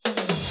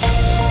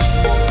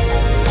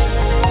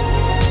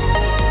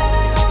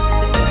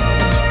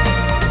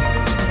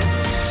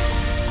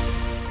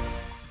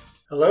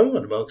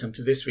Hello and welcome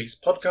to this week's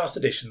podcast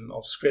edition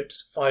of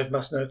Scrip's 5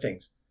 Must Know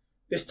Things,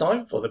 this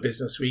time for the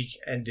business week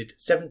ended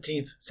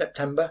 17th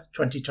September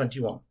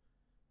 2021.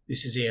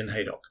 This is Ian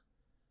Haydock.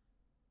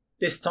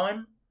 This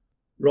time,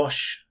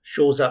 Roche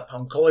shores up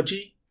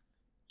oncology,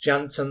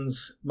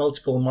 Janssen's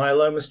multiple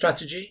myeloma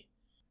strategy,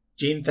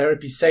 gene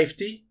therapy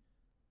safety,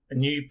 a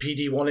new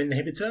PD-1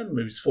 inhibitor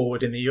moves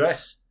forward in the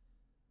US,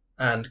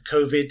 and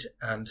COVID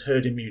and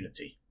herd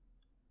immunity.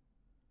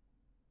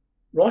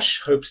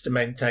 Roche hopes to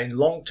maintain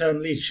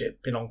long-term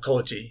leadership in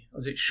oncology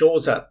as it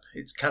shores up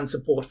its cancer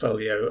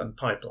portfolio and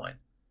pipeline.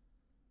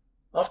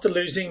 After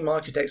losing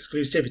market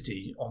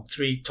exclusivity on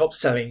 3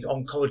 top-selling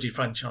oncology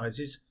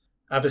franchises,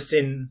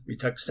 Avastin,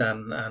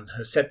 Rituxan and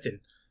Herceptin,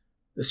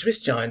 the Swiss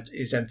giant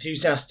is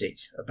enthusiastic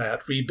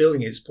about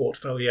rebuilding its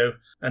portfolio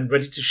and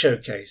ready to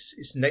showcase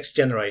its next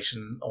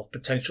generation of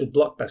potential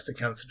blockbuster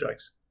cancer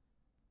drugs.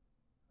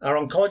 Our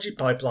oncology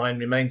pipeline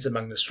remains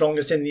among the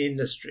strongest in the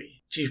industry,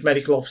 Chief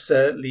Medical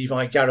Officer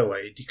Levi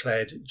Garraway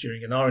declared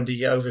during an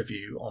R&D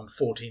overview on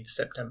 14th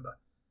September.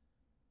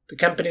 The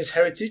company's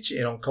heritage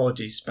in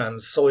oncology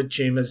spans solid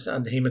tumours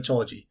and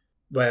haematology,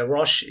 where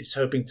Roche is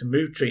hoping to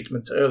move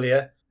treatment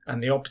earlier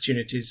and the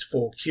opportunities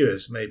for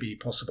cures may be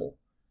possible.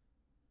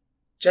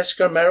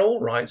 Jessica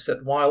Merrill writes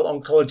that while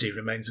oncology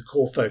remains a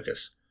core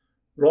focus,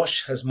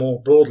 Roche has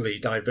more broadly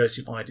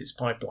diversified its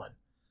pipeline.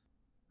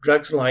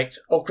 Drugs like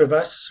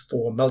Ocrevus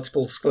for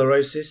multiple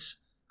sclerosis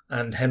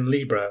and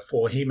Hemlibra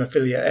for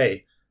haemophilia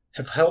A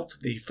have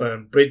helped the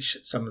firm bridge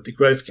some of the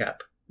growth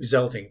gap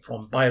resulting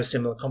from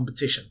biosimilar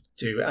competition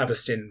to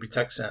Avastin,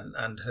 Rituxan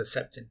and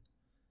Herceptin.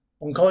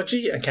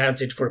 Oncology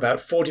accounted for about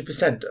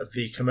 40% of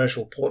the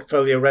commercial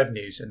portfolio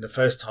revenues in the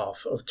first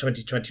half of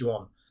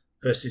 2021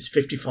 versus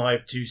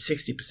 55 to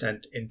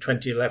 60% in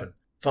 2011,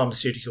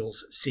 Pharmaceuticals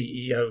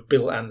CEO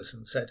Bill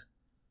Anderson said.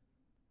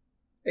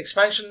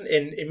 Expansion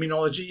in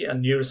immunology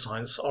and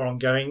neuroscience are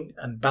ongoing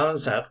and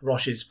balance out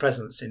Roche's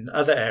presence in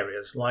other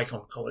areas like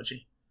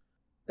oncology.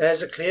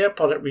 There's a clear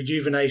product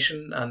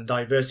rejuvenation and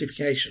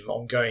diversification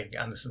ongoing,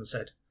 Anderson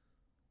said.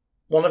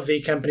 One of the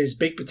company's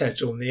big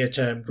potential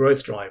near-term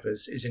growth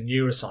drivers is in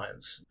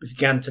neuroscience, with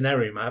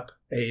gantenerumab,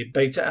 a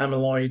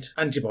beta-amyloid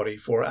antibody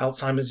for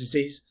Alzheimer's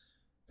disease,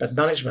 but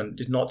management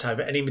did not have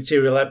any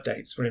material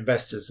updates for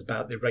investors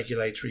about the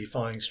regulatory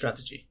filing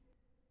strategy.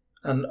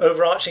 An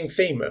overarching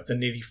theme of the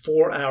nearly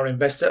 4-hour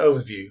investor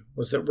overview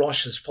was that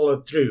Roche has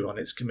followed through on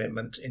its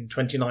commitment in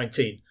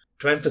 2019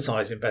 to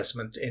emphasise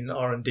investment in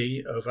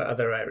R&D over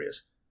other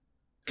areas.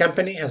 The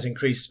company has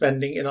increased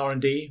spending in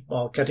R&D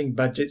while cutting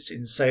budgets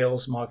in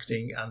sales,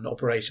 marketing and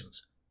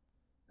operations.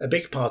 A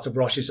big part of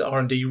Roche's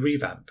R&D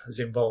revamp has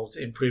involved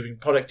improving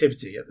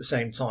productivity at the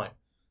same time,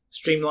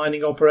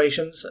 streamlining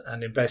operations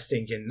and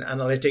investing in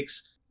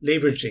analytics,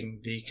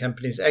 leveraging the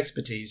company's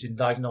expertise in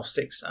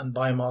diagnostics and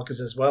biomarkers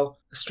as well,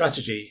 a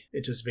strategy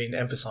it has been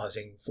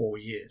emphasising for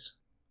years.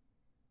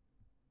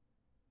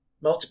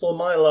 Multiple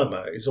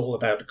myeloma is all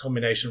about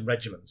combination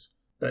regimens,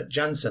 but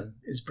Janssen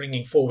is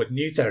bringing forward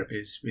new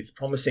therapies with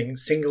promising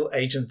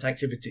single-agent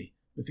activity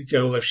with the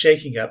goal of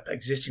shaking up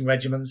existing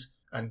regimens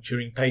and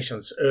curing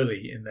patients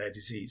early in their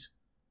disease.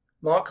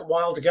 Mark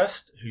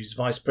Wildegust, who's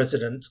Vice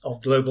President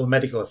of Global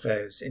Medical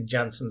Affairs in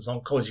Janssen's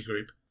Oncology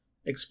Group,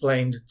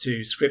 explained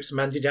to Scrip's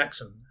Mandy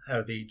Jackson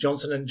how the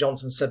Johnson &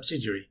 Johnson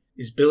subsidiary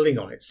is building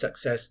on its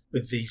success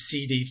with the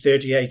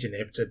CD38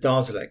 inhibitor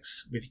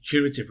Darzalex with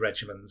curative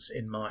regimens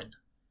in mind.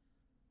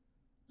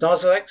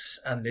 Darzalex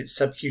and its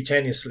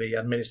subcutaneously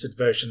administered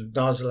version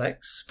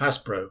Darzalex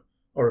Faspro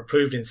are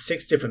approved in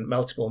 6 different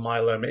multiple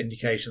myeloma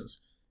indications,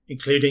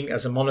 including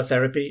as a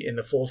monotherapy in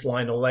the 4th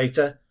line or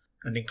later,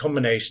 and in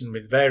combination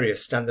with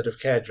various standard of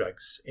care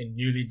drugs in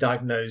newly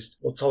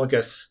diagnosed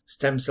autologous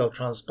stem cell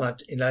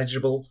transplant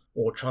ineligible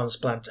or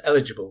transplant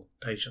eligible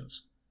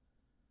patients.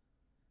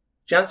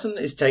 Janssen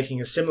is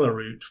taking a similar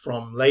route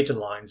from later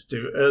lines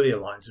to earlier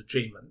lines of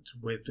treatment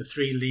with the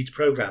 3 lead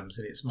programs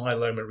in its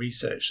myeloma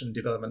research and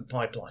development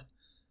pipeline,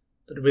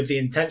 but with the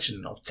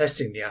intention of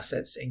testing the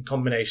assets in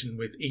combination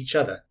with each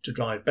other to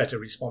drive better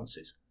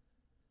responses.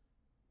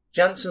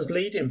 Janssen's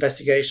lead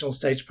investigational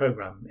stage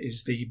program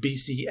is the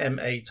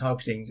BCMA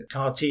targeting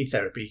CAR-T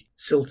therapy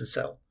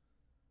Cilta-cel.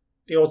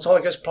 The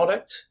autologous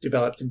product,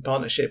 developed in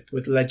partnership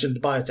with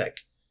Legend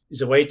Biotech,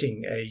 is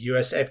awaiting a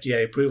US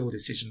FDA approval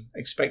decision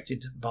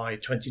expected by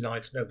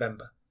 29th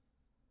November.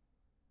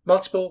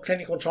 Multiple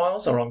clinical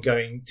trials are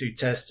ongoing to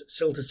test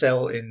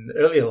Cilta-cel in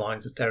earlier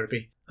lines of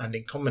therapy and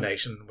in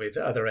combination with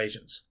other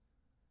agents.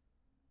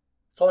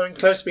 Following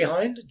close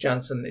behind,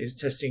 Janssen is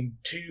testing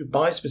 2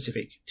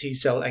 bispecific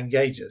T-cell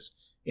engagers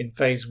in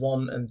phase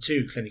 1 and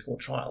 2 clinical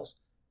trials.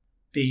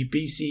 The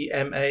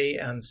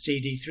BCMA and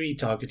CD3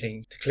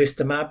 targeting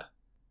teclistamab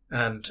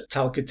and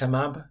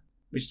talquetamab,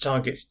 which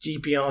targets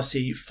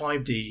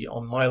GPRC5D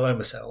on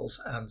myeloma cells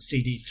and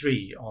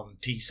CD3 on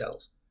T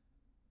cells.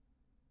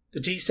 The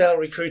T-cell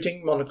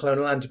recruiting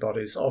monoclonal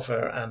antibodies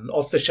offer an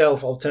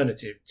off-the-shelf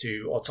alternative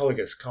to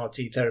autologous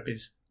CAR-T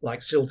therapies like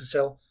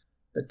Cilta-cel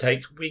that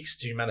take weeks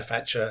to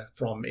manufacture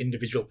from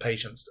individual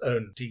patients'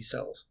 own T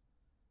cells.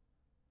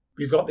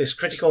 We've got this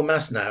critical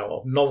mass now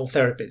of novel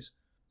therapies,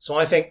 so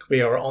I think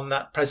we are on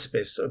that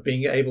precipice of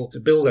being able to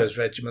build those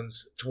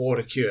regimens toward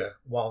a cure,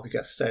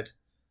 Wildegast said.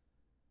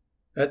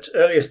 At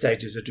earlier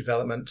stages of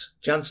development,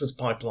 Janssen's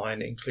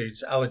pipeline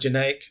includes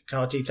allogeneic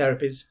CAR-T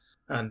therapies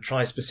and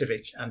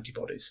trispecific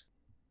antibodies.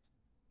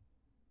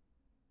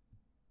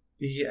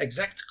 The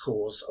exact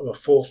cause of a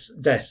fourth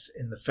death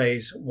in the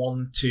Phase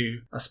 1-2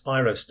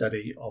 Aspiro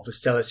study of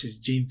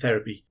Astellas' gene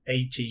therapy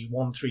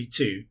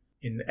AT132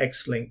 in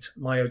X-linked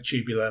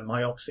myotubular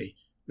myopathy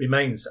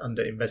remains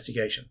under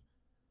investigation.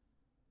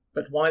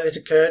 But while it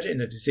occurred in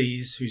a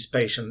disease whose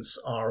patients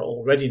are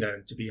already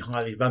known to be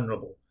highly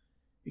vulnerable,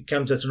 it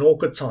comes at an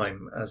awkward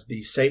time as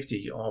the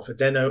safety of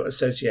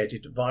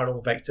adeno-associated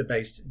viral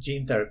vector-based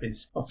gene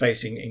therapies are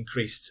facing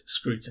increased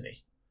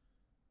scrutiny.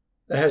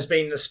 There has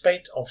been a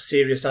spate of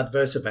serious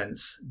adverse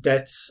events,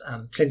 deaths,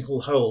 and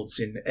clinical holds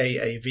in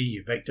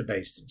AAV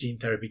vector-based gene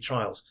therapy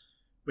trials,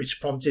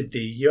 which prompted the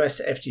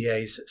US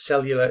FDA's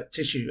Cellular,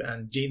 Tissue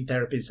and Gene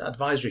Therapies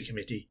Advisory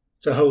Committee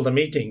to hold a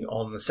meeting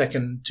on the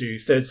 2nd to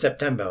 3rd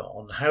September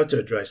on how to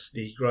address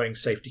the growing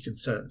safety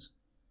concerns.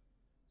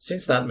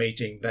 Since that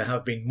meeting, there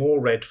have been more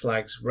red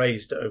flags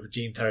raised over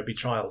gene therapy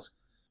trials,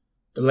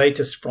 the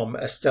latest from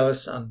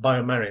Astellas and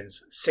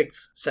BioMarin's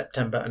 6th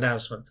September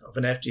announcement of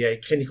an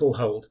FDA clinical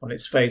hold on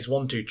its Phase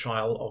 1-2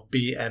 trial of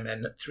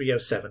BMN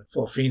 307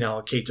 for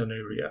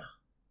phenylketonuria.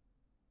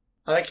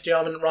 Alec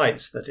Jarman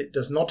writes that it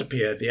does not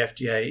appear the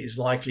FDA is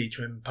likely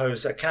to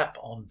impose a cap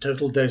on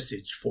total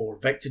dosage for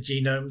vector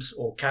genomes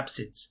or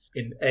capsids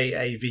in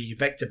AAV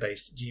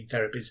vector-based gene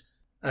therapies,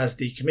 as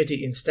the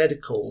committee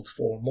instead called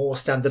for more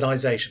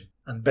standardization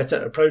and better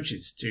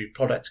approaches to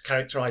product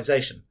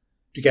characterization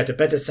to get a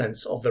better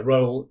sense of the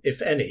role,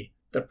 if any,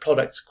 that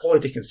product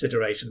quality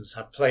considerations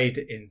have played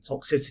in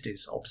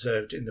toxicities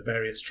observed in the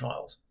various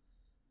trials.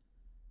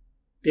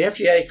 The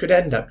FDA could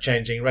end up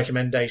changing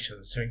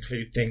recommendations to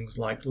include things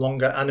like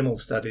longer animal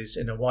studies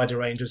in a wider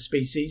range of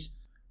species,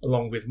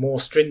 along with more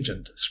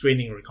stringent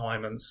screening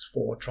requirements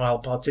for trial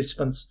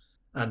participants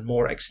and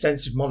more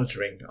extensive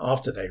monitoring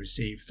after they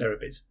receive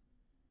therapies.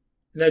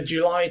 In a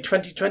July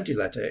 2020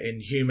 letter in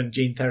Human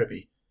Gene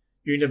Therapy,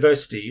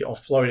 University of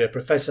Florida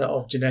professor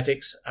of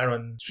genetics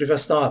Aaron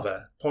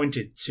Srivastava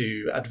pointed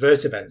to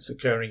adverse events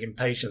occurring in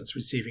patients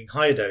receiving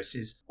higher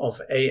doses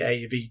of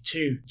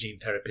AAV2 gene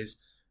therapies,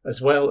 as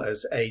well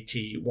as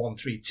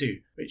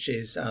AT132, which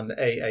is an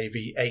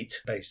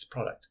AAV8-based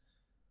product.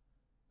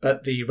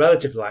 But the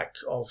relative lack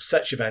of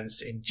such events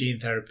in gene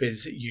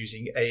therapies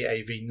using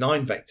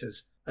AAV9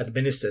 vectors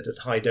administered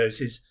at high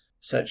doses,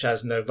 such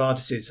as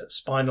Novartis'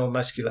 spinal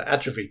muscular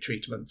atrophy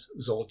treatment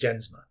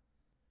Zolgensma.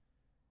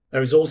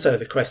 There is also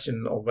the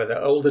question of whether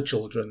older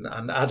children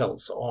and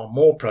adults are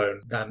more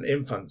prone than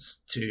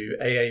infants to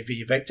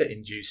AAV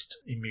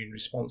vector-induced immune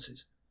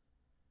responses.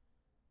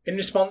 In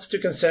response to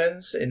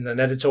concerns in an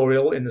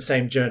editorial in the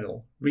same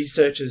journal,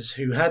 researchers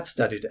who had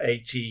studied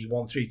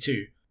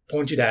AT132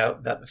 pointed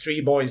out that the 3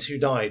 boys who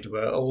died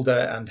were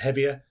older and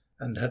heavier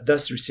and had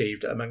thus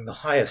received among the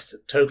highest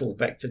total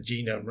vector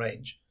genome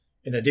range,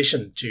 in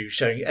addition to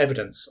showing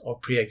evidence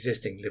of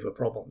pre-existing liver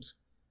problems.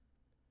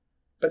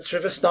 But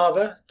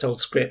Srivastava told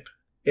Scrip,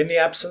 in the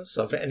absence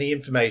of any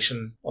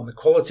information on the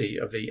quality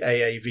of the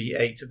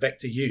AAV8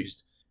 vector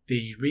used,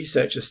 the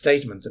researcher's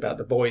statement about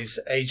the boys'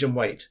 age and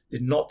weight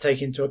did not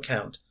take into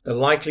account the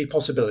likely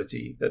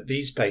possibility that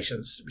these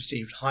patients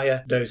received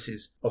higher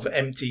doses of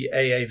empty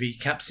AAV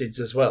capsids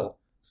as well,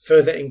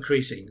 further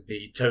increasing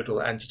the total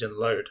antigen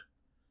load.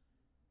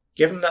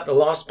 Given that the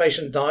last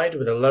patient died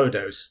with a low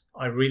dose,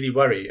 I really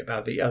worry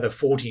about the other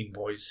 14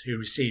 boys who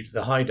received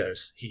the high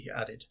dose, he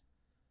added.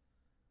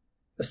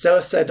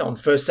 Astellas said on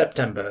 1st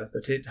September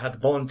that it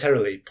had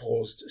voluntarily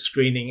paused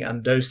screening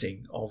and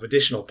dosing of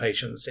additional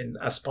patients in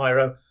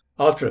Aspiro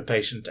after a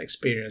patient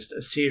experienced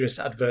a serious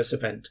adverse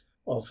event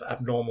of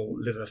abnormal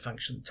liver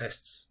function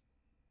tests.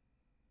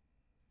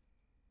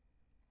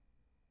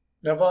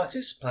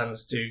 Novartis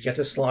plans to get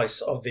a slice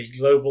of the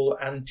global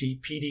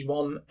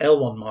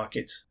anti-PD-1/L1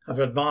 market have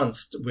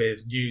advanced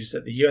with news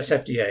that the US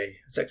FDA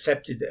has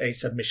accepted a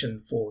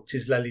submission for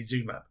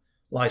tislelizumab,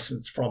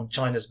 licensed from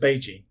China's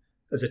BeiGene,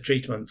 as a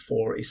treatment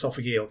for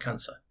esophageal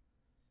cancer.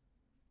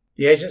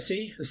 The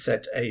agency has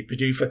set a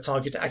PDUFA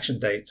target action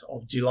date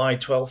of July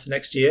 12th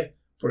next year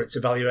for its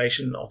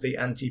evaluation of the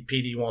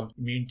anti-PD-1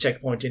 immune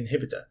checkpoint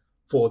inhibitor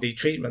for the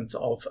treatment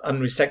of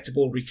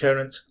unresectable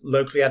recurrent,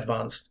 locally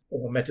advanced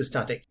or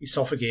metastatic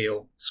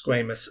esophageal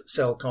squamous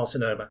cell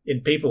carcinoma in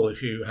people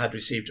who had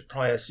received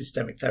prior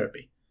systemic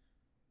therapy.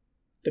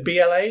 The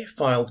BLA,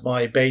 filed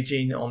by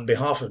BeiGene on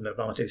behalf of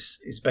Novartis,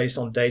 is based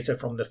on data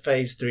from the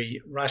Phase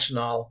 3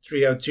 Rationale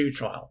 302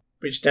 trial,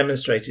 which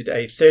demonstrated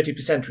a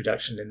 30%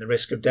 reduction in the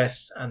risk of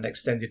death and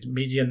extended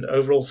median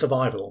overall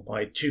survival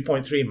by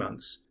 2.3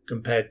 months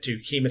compared to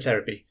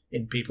chemotherapy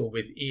in people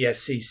with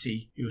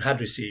ESCC who had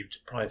received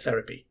prior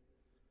therapy.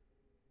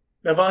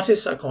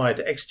 Novartis acquired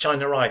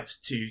ex-China rights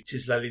to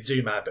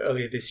tislelizumab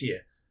earlier this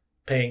year,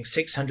 paying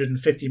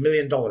 $650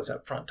 million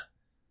up front.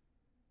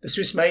 The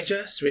Swiss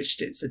major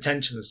switched its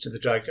attentions to the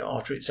drug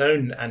after its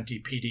own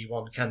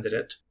anti-PD-1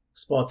 candidate,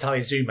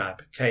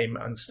 spartalizumab, came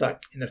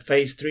unstuck in a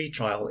phase 3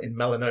 trial in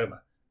melanoma,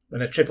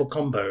 when a triple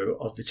combo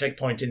of the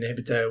checkpoint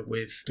inhibitor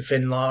with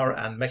Tafinlar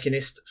and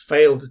Mekinist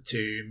failed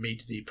to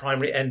meet the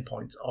primary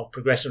endpoint of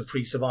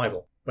progression-free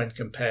survival when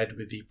compared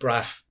with the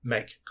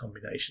BRAF-MEK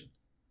combination.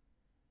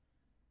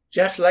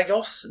 Jeff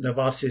Legos,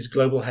 Novartis'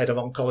 global head of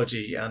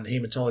oncology and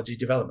hematology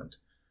development,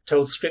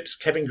 told Scrip's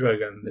Kevin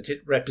Grogan that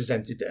it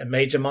represented a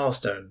major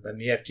milestone when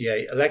the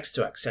FDA elects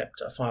to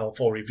accept a file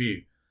for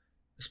review,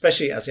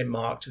 especially as it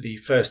marked the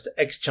first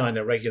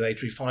ex-China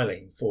regulatory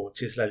filing for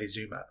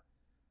tislelizumab.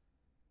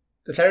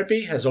 The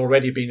therapy has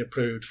already been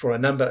approved for a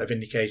number of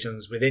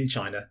indications within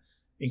China,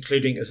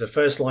 including as a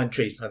first-line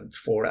treatment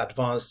for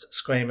advanced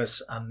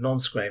squamous and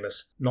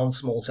non-squamous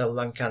non-small cell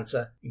lung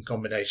cancer in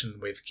combination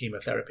with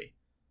chemotherapy.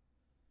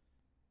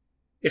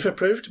 If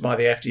approved by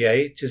the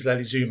FDA,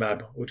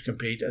 tislelizumab would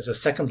compete as a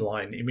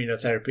second-line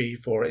immunotherapy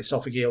for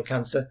esophageal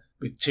cancer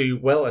with two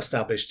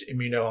well-established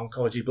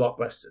immuno-oncology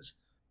blockbusters,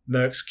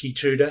 Merck's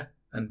Keytruda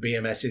and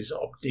BMS's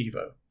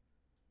Opdivo.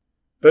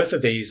 Both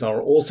of these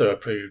are also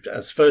approved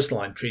as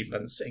first-line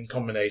treatments in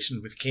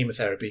combination with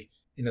chemotherapy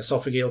in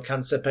esophageal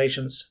cancer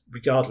patients,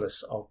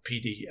 regardless of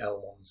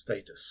PD-L1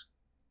 status.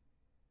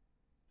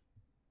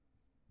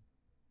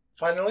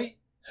 Finally,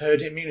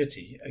 herd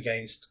immunity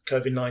against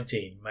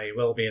COVID-19 may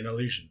well be an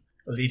illusion,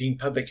 a leading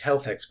public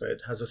health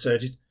expert has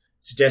asserted,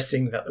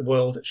 suggesting that the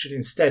world should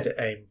instead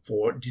aim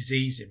for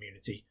disease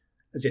immunity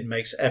as it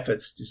makes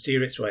efforts to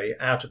steer its way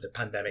out of the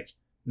pandemic,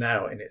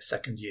 now in its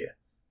second year.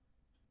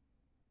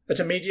 At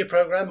a media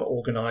programme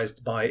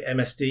organised by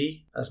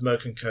MSD, as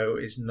Merck & Co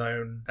is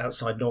known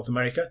outside North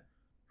America,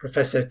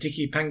 Professor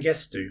Tiki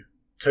Pangestu,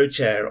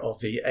 co-chair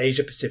of the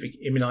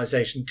Asia-Pacific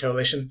Immunisation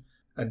Coalition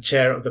and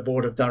chair of the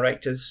board of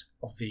directors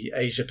of the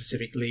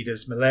Asia-Pacific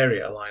Leaders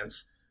Malaria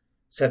Alliance,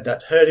 said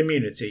that herd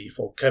immunity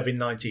for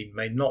COVID-19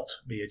 may not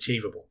be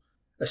achievable,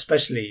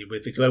 especially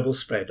with the global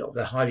spread of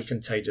the highly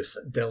contagious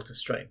Delta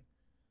strain.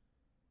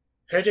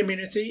 Herd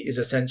immunity is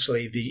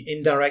essentially the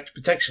indirect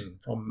protection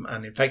from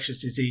an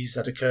infectious disease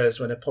that occurs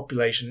when a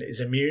population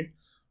is immune,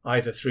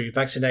 either through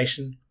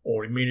vaccination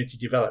or immunity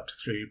developed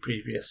through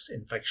previous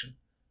infection.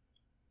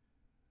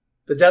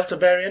 The Delta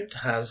variant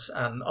has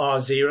an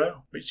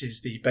R0, which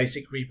is the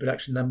basic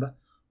reproduction number,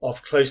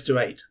 of close to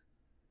 8.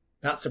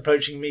 That's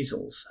approaching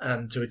measles,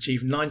 and to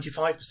achieve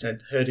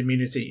 95% herd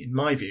immunity, in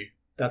my view,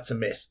 that's a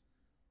myth.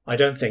 I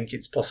don't think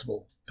it's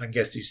possible,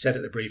 Pangestu said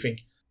at the briefing,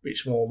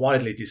 which more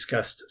widely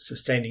discussed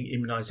sustaining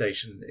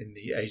immunisation in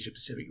the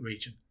Asia-Pacific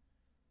region.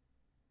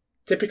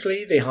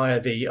 Typically, the higher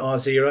the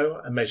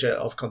R0, a measure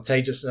of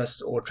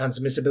contagiousness or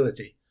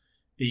transmissibility,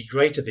 the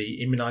greater the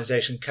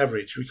immunisation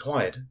coverage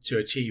required to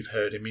achieve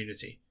herd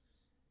immunity.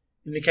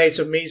 In the case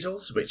of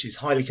measles, which is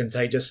highly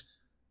contagious,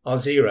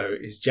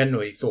 R0 is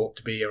generally thought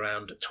to be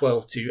around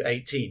 12 to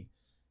 18,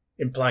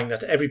 implying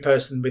that every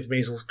person with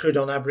measles could,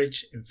 on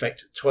average,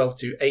 infect 12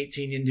 to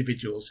 18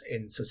 individuals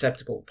in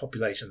susceptible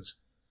populations.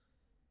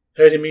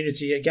 Herd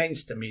immunity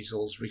against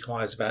measles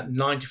requires about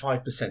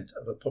 95%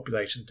 of a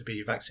population to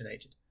be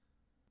vaccinated.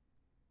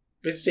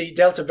 With the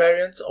Delta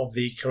variant of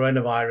the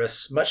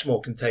coronavirus much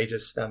more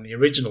contagious than the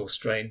original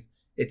strain,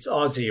 its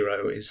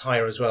R0 is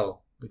higher as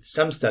well, with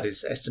some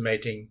studies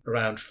estimating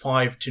around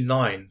 5 to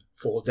 9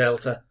 for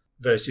Delta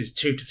versus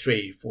 2 to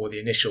 3 for the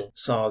initial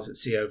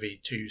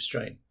SARS-CoV-2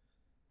 strain.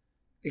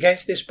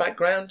 Against this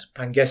background,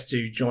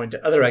 Pangestu joined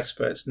other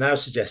experts now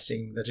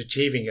suggesting that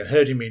achieving a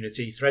herd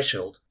immunity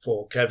threshold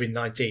for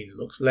COVID-19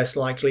 looks less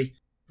likely,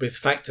 with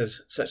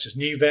factors such as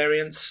new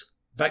variants,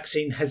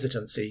 vaccine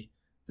hesitancy,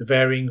 the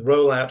varying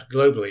rollout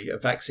globally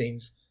of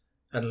vaccines,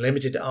 and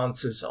limited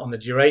answers on the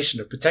duration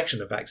of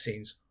protection of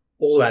vaccines,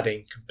 all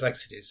adding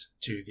complexities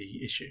to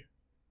the issue.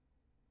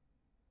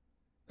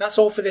 That's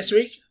all for this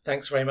week.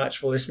 Thanks very much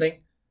for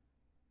listening.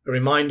 A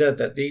reminder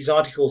that these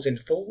articles in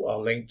full are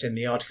linked in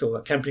the article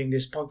accompanying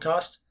this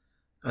podcast,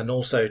 and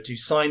also to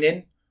sign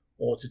in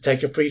or to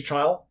take a free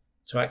trial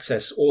to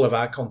access all of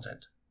our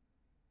content.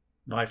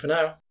 Bye for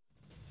now.